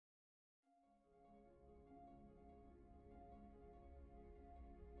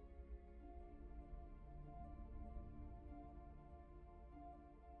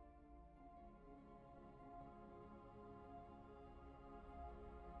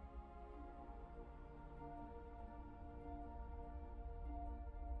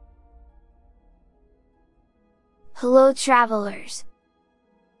Hello travelers!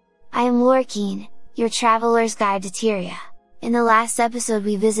 I am Lorekeen, your traveler's guide to Tyria. In the last episode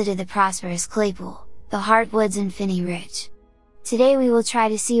we visited the prosperous Claypool, the Heartwoods and Finney Ridge. Today we will try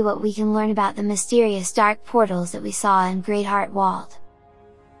to see what we can learn about the mysterious dark portals that we saw in Great Heartwald.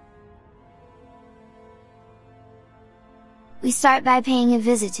 We start by paying a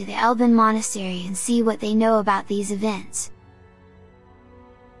visit to the Eldvin Monastery and see what they know about these events.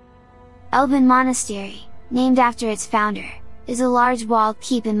 Eldvin Monastery, named after its founder, is a large walled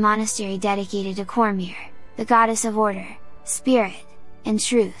keep and monastery dedicated to Kormir, the goddess of order, spirit, and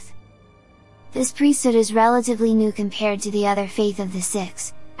truth. This priesthood is relatively new compared to the other faith of the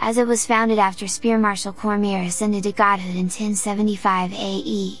Six, as it was founded after Spear Marshal Kormir ascended to godhood in 1075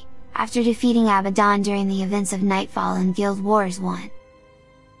 AE, after defeating Abaddon during the events of Nightfall and Guild Wars 1.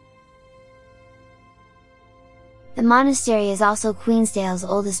 The monastery is also Queensdale's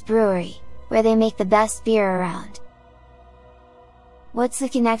oldest brewery, where they make the best beer around. What's the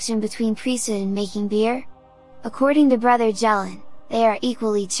connection between priesthood and making beer? According to Brother Jellin, they are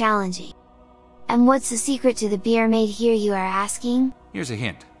equally challenging. And what's the secret to the beer made here, you are asking? Here's a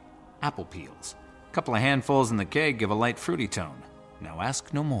hint. Apple peels. A couple of handfuls in the keg give a light fruity tone. Now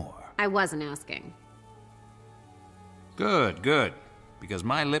ask no more. I wasn't asking. Good, good. Because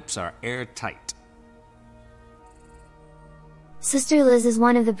my lips are airtight. Sister Liz is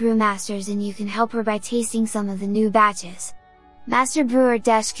one of the brewmasters and you can help her by tasting some of the new batches. Master Brewer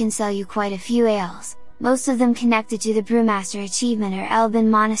Desh can sell you quite a few ales, most of them connected to the Brewmaster Achievement or Eldvin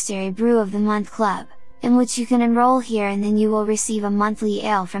Monastery Brew of the Month Club, in which you can enroll here and then you will receive a monthly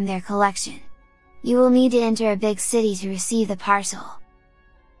ale from their collection. You will need to enter a big city to receive the parcel.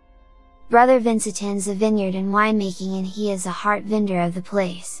 Brother Vince attends the vineyard and winemaking and he is a heart vendor of the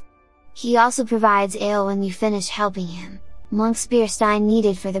place. He also provides ale when you finish helping him, monk's beer stein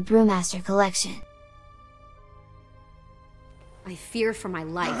needed for the Brewmaster collection. I fear for my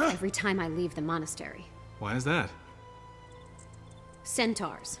life every time I leave the monastery. Why is that?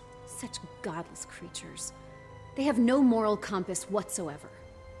 Centaurs. Such godless creatures. They have no moral compass whatsoever.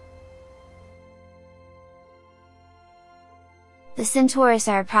 The Centaurs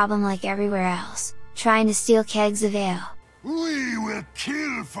are a problem like everywhere else, trying to steal kegs of ale. We will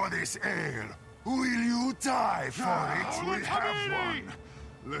kill for this ale! Will you die for it? We have one!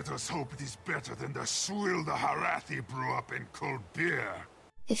 Let us hope it is better than the swill the Harathi brew up in Kolbir.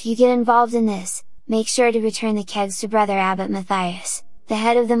 If you get involved in this, make sure to return the kegs to Brother Abbot Matthias, the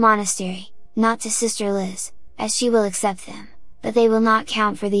head of the monastery, not to Sister Liz, as she will accept them, but they will not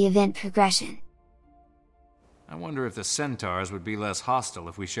count for the event progression. I wonder if the centaurs would be less hostile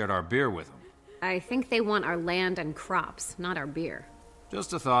if we shared our beer with them. I think they want our land and crops, not our beer.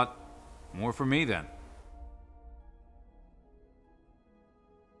 Just a thought. More for me then.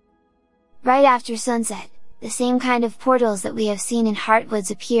 Right after sunset, the same kind of portals that we have seen in Heartwoods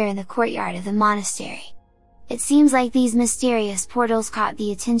appear in the courtyard of the monastery. It seems like these mysterious portals caught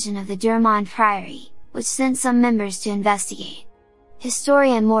the attention of the Durmond Priory, which sent some members to investigate.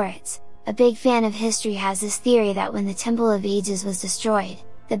 Historian Moritz, a big fan of history, has this theory that when the Temple of Ages was destroyed,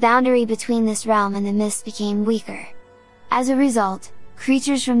 the boundary between this realm and the mist became weaker. As a result,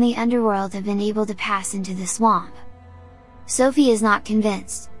 creatures from the Underworld have been able to pass into the swamp. Sophie is not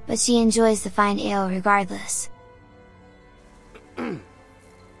convinced, but she enjoys the fine ale regardless.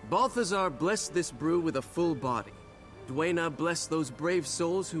 Balthazar blessed this brew with a full body. Duena bless those brave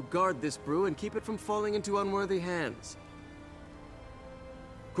souls who guard this brew and keep it from falling into unworthy hands.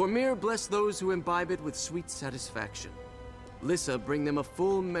 Kormir bless those who imbibe it with sweet satisfaction. Lissa bring them a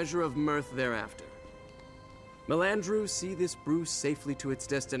full measure of mirth thereafter. Melandru see this brew safely to its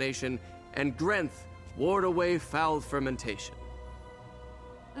destination, and Grenth ward away foul fermentation.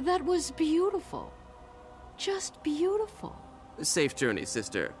 That was beautiful. Just beautiful. Safe journey,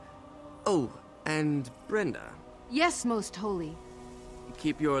 sister. Oh, and Brenda. Yes, most holy.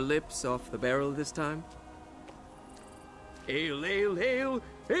 Keep your lips off the barrel this time. Ale, ale, ale,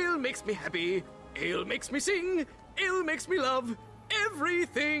 ale makes me happy. Ale makes me sing. Ale makes me love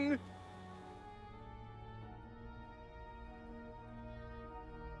everything.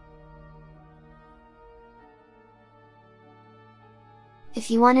 If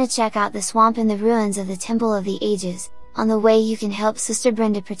you want to check out the swamp and the ruins of the Temple of the Ages, on the way you can help Sister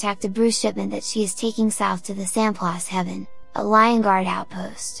Brenda protect a brew shipment that she is taking south to the Samplas Heaven, a Lion Guard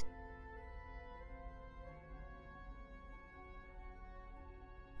outpost.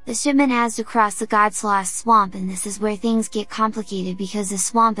 The shipment has to cross the Godslost Swamp, and this is where things get complicated because the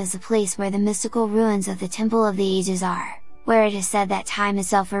swamp is the place where the mystical ruins of the Temple of the Ages are, where it is said that time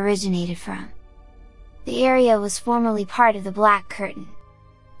itself originated from. The area was formerly part of the Black Curtain.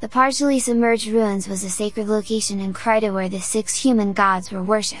 The partially submerged ruins was a sacred location in Krita where the 6 human gods were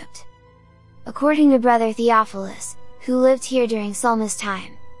worshipped. According to Brother Theophilus, who lived here during Sulma's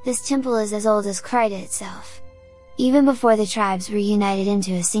time, this temple is as old as Krita itself. Even before the tribes were united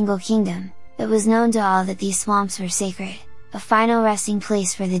into a single kingdom, it was known to all that these swamps were sacred, a final resting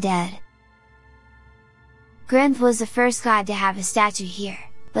place for the dead. Grinth was the first god to have a statue here,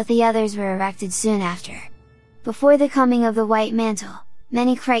 but the others were erected soon after. Before the coming of the White Mantle,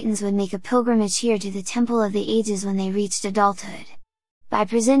 many Cretans would make a pilgrimage here to the Temple of the Ages when they reached adulthood. By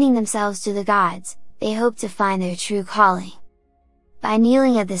presenting themselves to the gods, they hoped to find their true calling. By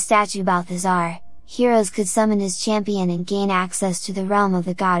kneeling at the statue Balthazar, heroes could summon his champion and gain access to the realm of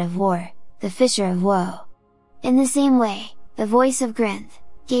the god of war, the Fisher of Woe. In the same way, the voice of Grinth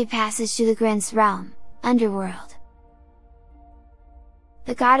gave passage to the Grinth's realm, Underworld.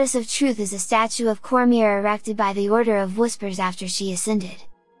 The Goddess of Truth is a statue of Kormir erected by the Order of Whispers after she ascended.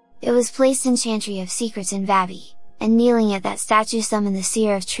 It was placed in Chantry of Secrets in Vabi, and kneeling at that statue summoned the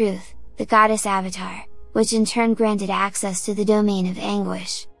Seer of Truth, the Goddess Avatar, which in turn granted access to the domain of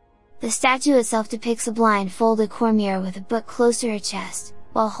Anguish. The statue itself depicts a blindfolded Kormir with a book close to her chest,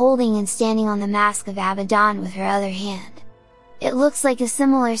 while holding and standing on the mask of Abaddon with her other hand. It looks like a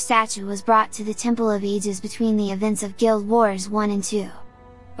similar statue was brought to the Temple of Ages between the events of Guild Wars 1 and 2.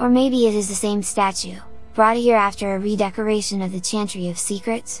 Or maybe it is the same statue, brought here after a redecoration of the Chantry of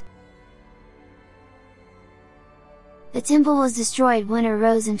Secrets? The temple was destroyed when it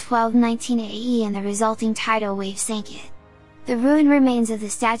rose in 1219 AE and the resulting tidal wave sank it. The ruined remains of the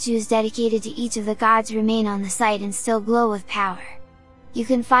statues dedicated to each of the gods remain on the site and still glow with power. You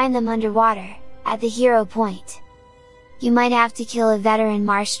can find them underwater, at the Hero Point. You might have to kill a veteran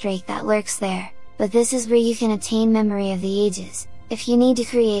marsh drake that lurks there, but this is where you can obtain Memory of the Ages, if you need to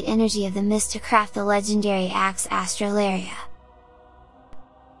create Energy of the Mist to craft the legendary axe Astrolaria.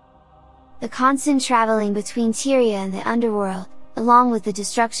 The constant traveling between Tyria and the Underworld, along with the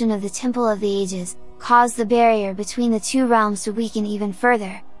destruction of the Temple of the Ages, caused the barrier between the two realms to weaken even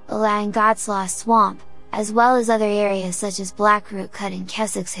further, allowing Godslost Swamp, as well as other areas such as Blackroot Cut and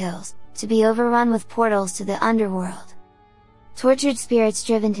Kessex Hills, to be overrun with portals to the Underworld. Tortured spirits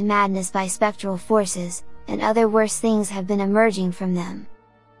driven to madness by spectral forces, and other worse things have been emerging from them.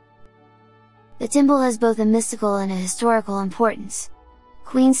 The temple has both a mystical and a historical importance.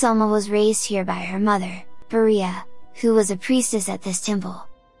 Queen Selma was raised here by her mother, Berea, who was a priestess at this temple.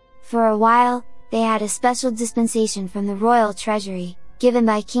 For a while, they had a special dispensation from the royal treasury, given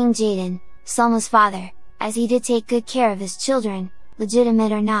by King Jaden, Selma's father, as he did take good care of his children,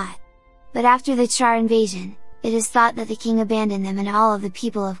 legitimate or not. But after the Char invasion, it is thought that the king abandoned them and all of the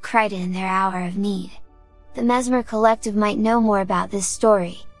people of Krita in their hour of need. The Mesmer Collective might know more about this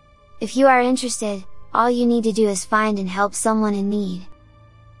story. If you are interested, all you need to do is find and help someone in need.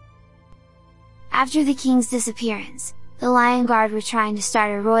 After the king's disappearance, the Lion Guard were trying to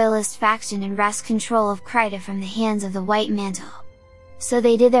start a royalist faction and wrest control of Krita from the hands of the White Mantle. So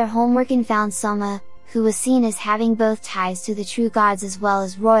they did their homework and found Selma, who was seen as having both ties to the true gods as well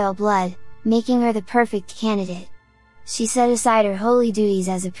as royal blood, making her the perfect candidate. She set aside her holy duties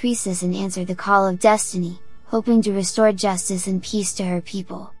as a priestess and answered the call of destiny, hoping to restore justice and peace to her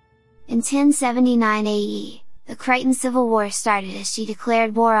people. In 1079 AE, the Crichton Civil War started as she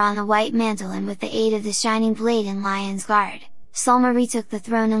declared war on the White Mantle, and with the aid of the Shining Blade and Lion's Guard, Selma retook the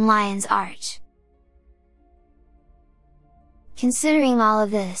throne in Lion's Arch. Considering all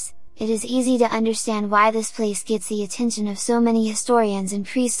of this, it is easy to understand why this place gets the attention of so many historians and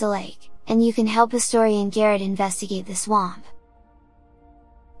priests alike, and you can help historian Garrett investigate the swamp.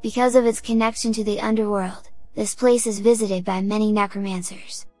 Because of its connection to the Underworld, this place is visited by many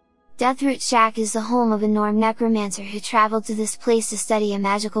necromancers. Deathroot Shack is the home of a Norm necromancer who traveled to this place to study a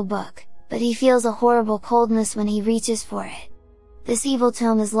magical book, but he feels a horrible coldness when he reaches for it. This evil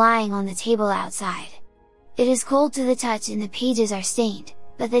tome is lying on the table outside. It is cold to the touch and the pages are stained,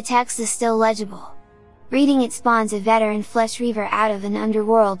 but the text is still legible. Reading it spawns a veteran flesh reaver out of an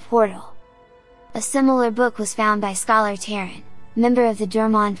underworld portal. A similar book was found by Scholar Taryn, member of the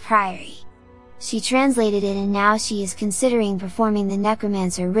Durmond Priory. She translated it and now she is considering performing the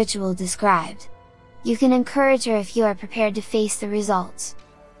necromancer ritual described. You can encourage her if you are prepared to face the results.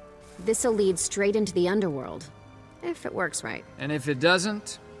 This'll lead straight into the Underworld, if it works right. And if it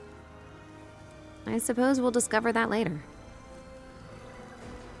doesn't? I suppose we'll discover that later.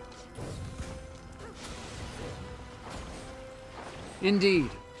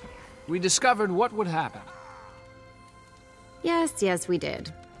 Indeed. We discovered what would happen. Yes, we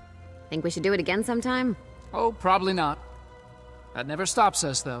did. Think we should do it again sometime? Oh, probably not. That never stops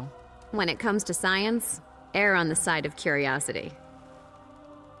us, though. When it comes to science, err on the side of curiosity.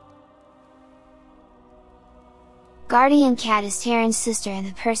 Guardian Cat is Terran's sister and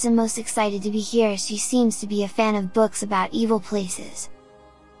the person most excited to be here, as she seems to be a fan of books about evil places.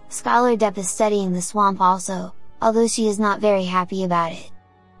 Scholar Depp is studying the swamp also, although she is not very happy about it.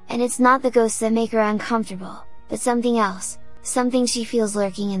 And it's not the ghosts that make her uncomfortable, but something else, something she feels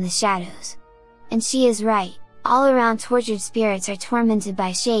lurking in the shadows. And she is right, all around tortured spirits are tormented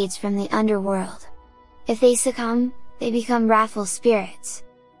by shades from the underworld. If they succumb, they become wrathful spirits.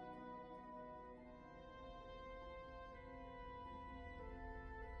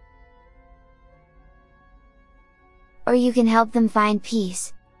 Or you can help them find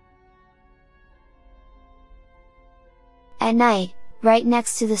peace. At night, right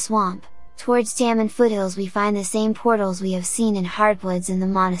next to the swamp, towards Tamman foothills, we find the same portals we have seen in Hardwoods and the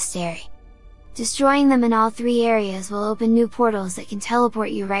monastery. Destroying them in all three areas will open new portals that can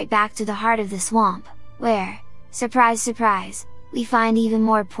teleport you right back to the heart of the swamp, where, surprise surprise, we find even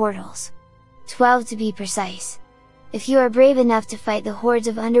more portals. 12 to be precise. If you are brave enough to fight the hordes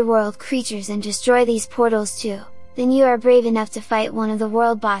of underworld creatures and destroy these portals too, then you are brave enough to fight one of the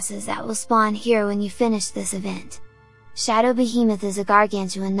world bosses that will spawn here when you finish this event. Shadow Behemoth is a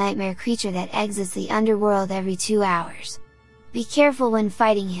gargantuan nightmare creature that exits the underworld every 2 hours. Be careful when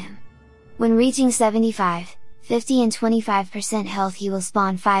fighting him. When reaching 75, 50 and 25% health he will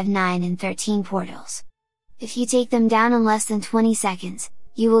spawn 5, 9 and 13 portals. If you take them down in less than 20 seconds,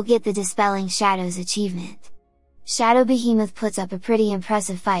 you will get the Dispelling Shadows achievement. Shadow Behemoth puts up a pretty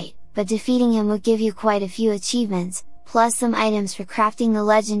impressive fight, but defeating him would give you quite a few achievements, plus some items for crafting the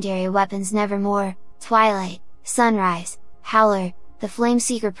legendary weapons Nevermore, Twilight, Sunrise, Howler, the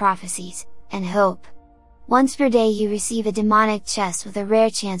Flameseeker Prophecies, and Hope. Once per day you receive a demonic chest with a rare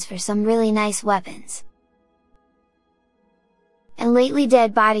chance for some really nice weapons. And lately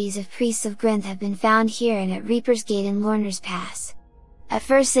dead bodies of priests of Grinth have been found here and at Reaper's Gate and Lorner's Pass. At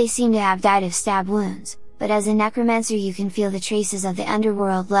first they seem to have died of stab wounds, but as a necromancer you can feel the traces of the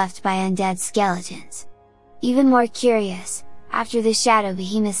underworld left by undead skeletons. Even more curious, after the Shadow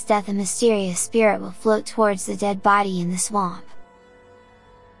Behemoth's death a mysterious spirit will float towards the dead body in the swamp.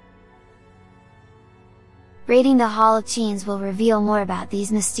 Raiding the Hall of Chains will reveal more about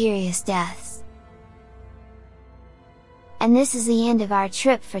these mysterious deaths. And this is the end of our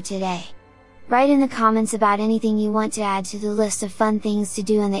trip for today. Write in the comments about anything you want to add to the list of fun things to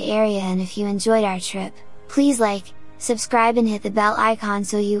do in the area, and if you enjoyed our trip, please like, subscribe and hit the bell icon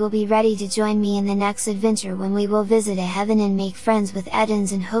so you will be ready to join me in the next adventure when we will visit a heaven and make friends with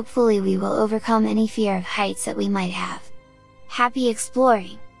Edens, and hopefully we will overcome any fear of heights that we might have. Happy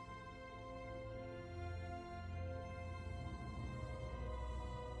exploring!